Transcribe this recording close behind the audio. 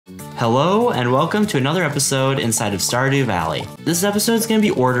Hello and welcome to another episode inside of Stardew Valley. This episode is going to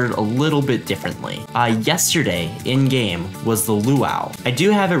be ordered a little bit differently. Yesterday, in-game, was the Luau. I do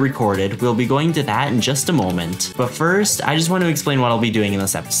have it recorded, we'll be going to that in just a moment, but first, I just want to explain what I'll be doing in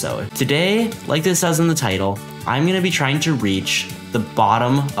this episode. Today, like this says in the title, I'm going to be trying to reach the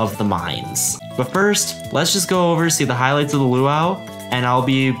bottom of the mines. But first, let's just go over, see the highlights of the Luau, and I'll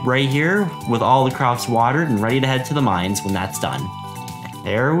be right here with all the crops watered and ready to head to the mines when that's done.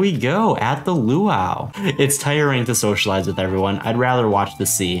 There we go, at the Luau. It's tiring to socialize with everyone. I'd rather watch the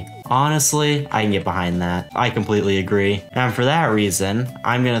sea. Honestly, I can get behind that. I completely agree. And for that reason,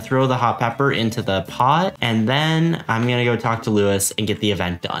 I'm gonna throw the hot pepper into the pot, and then I'm gonna go talk to Lewis and get the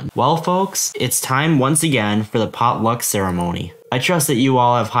event done. Well, folks, it's time once again for the potluck ceremony. I trust that you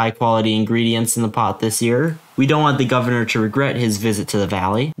all have high quality ingredients in the pot this year. We don't want the governor to regret his visit to the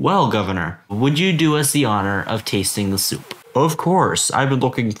valley. Well, governor, would you do us the honor of tasting the soup? Of course, I've been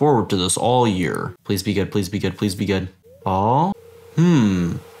looking forward to this all year. Please be good, please be good, please be good. Oh?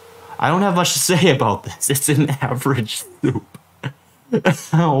 I don't have much to say about this. It's an average soup.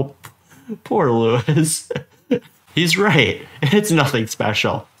 Oh, poor Lewis. He's right. It's nothing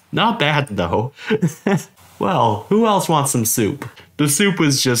special. Not bad, though. Well, who else wants some soup? The soup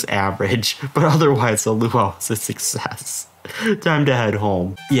was just average, but otherwise the luau was a success. Time to head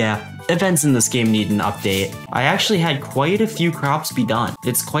home. Yeah, events in this game need an update. I actually had quite a few crops be done.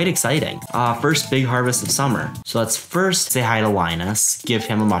 It's quite exciting. First big harvest of summer. So let's first say hi to Linus, give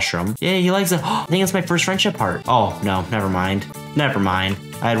him a mushroom. Yeah, he likes it. I think it's my first friendship heart. Oh, no, never mind. Never mind.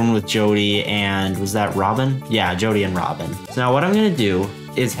 I had one with Jody and was that Robin? Yeah, Jody and Robin. So now what I'm gonna do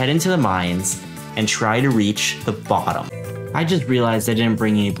is head into the mines and try to reach the bottom. I just realized I didn't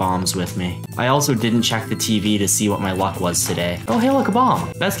bring any bombs with me. I also didn't check the TV to see what my luck was today. Oh, hey, look, a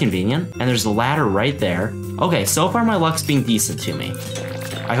bomb. That's convenient. And there's a ladder right there. Okay, so far my luck's being decent to me.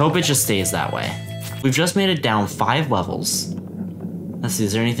 I hope it just stays that way. We've just made it down 5 levels. Let's see,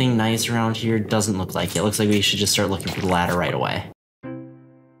 is there anything nice around here? Doesn't look like it. Looks like we should just start looking for the ladder right away.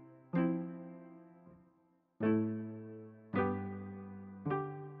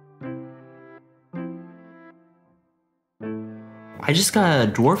 I just got a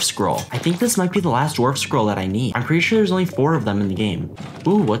dwarf scroll. I think this might be the last dwarf scroll that I need. I'm pretty sure there's only 4 of them in the game.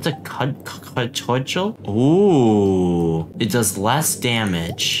 Ooh, what's a cudgel? Ooh, it does less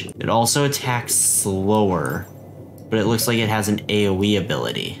damage. It also attacks slower, but it looks like it has an AoE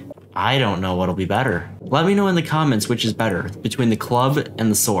ability. I don't know what'll be better. Let me know in the comments which is better between the club and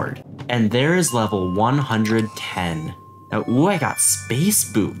the sword. And there is level 110. Now, ooh, I got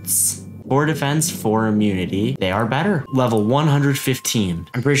space boots. 4 defense, 4 immunity. They are better. Level 115.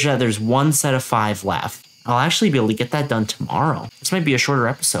 I'm pretty sure that there's 1 set of 5 left. I'll actually be able to get that done tomorrow. This might be a shorter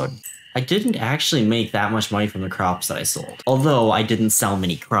episode. I didn't actually make that much money from the crops that I sold. Although I didn't sell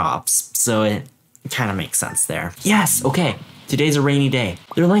many crops, so it kind of makes sense there. Yes, okay. Today's a rainy day.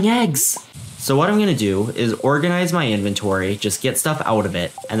 They're laying eggs. So what I'm gonna do is organize my inventory, just get stuff out of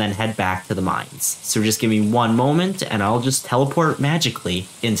it, and then head back to the mines. So just give me 1 moment and I'll just teleport magically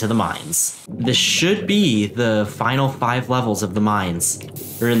into the mines. This should be the final 5 levels of the mines.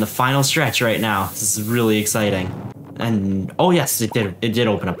 We're in the final stretch right now. This is really exciting. And oh yes, it did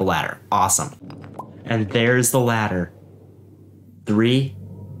open up a ladder. Awesome. And there's the ladder. 3,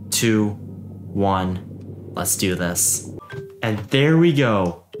 2, 1. Let's do this. And there we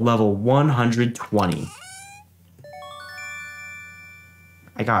go. Level 120.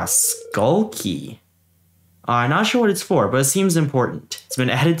 I got a skull key. I'm not sure what it's for, but it seems important. It's been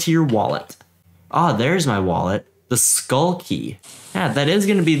added to your wallet. There's my wallet. The skull key. Yeah, that is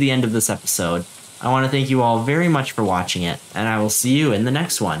going to be the end of this episode. I want to thank you all very much for watching it, and I will see you in the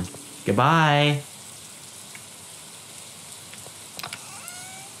next one. Goodbye.